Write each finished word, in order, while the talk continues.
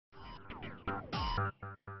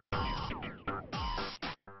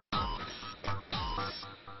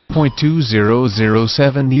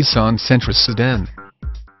2007 Nissan Sentra sedan.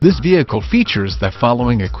 This vehicle features the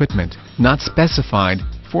following equipment, not specified: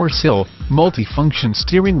 4-sill, multi-function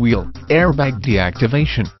steering wheel, airbag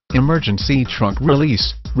deactivation, emergency trunk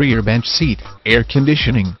release, rear bench seat, air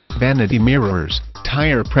conditioning, vanity mirrors,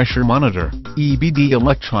 tire pressure monitor, EBD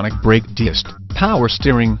electronic brake disc, power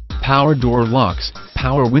steering, power door locks,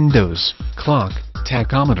 power windows, clock,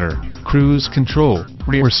 tachometer, cruise control,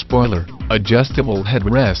 rear spoiler, adjustable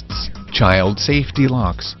headrests, child safety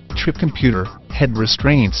locks, trip computer, head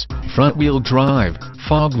restraints, front-wheel drive,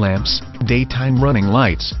 fog lamps, daytime running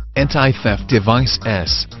lights, anti-theft device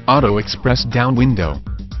S, auto express down window,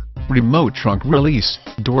 remote trunk release,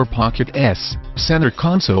 door pocket S, center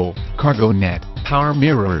console, cargo net, power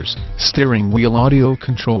mirrors, steering wheel audio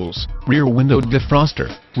controls, rear window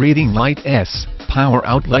defroster, reading light S, power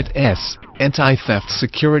outlet S, anti-theft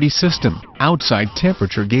security system, outside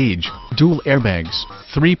temperature gauge, dual airbags,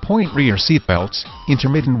 3-point rear seatbelts,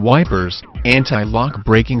 intermittent wipers, anti-lock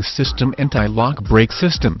braking system, anti-lock brake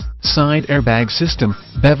system, side airbag system,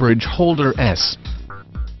 beverage holder S.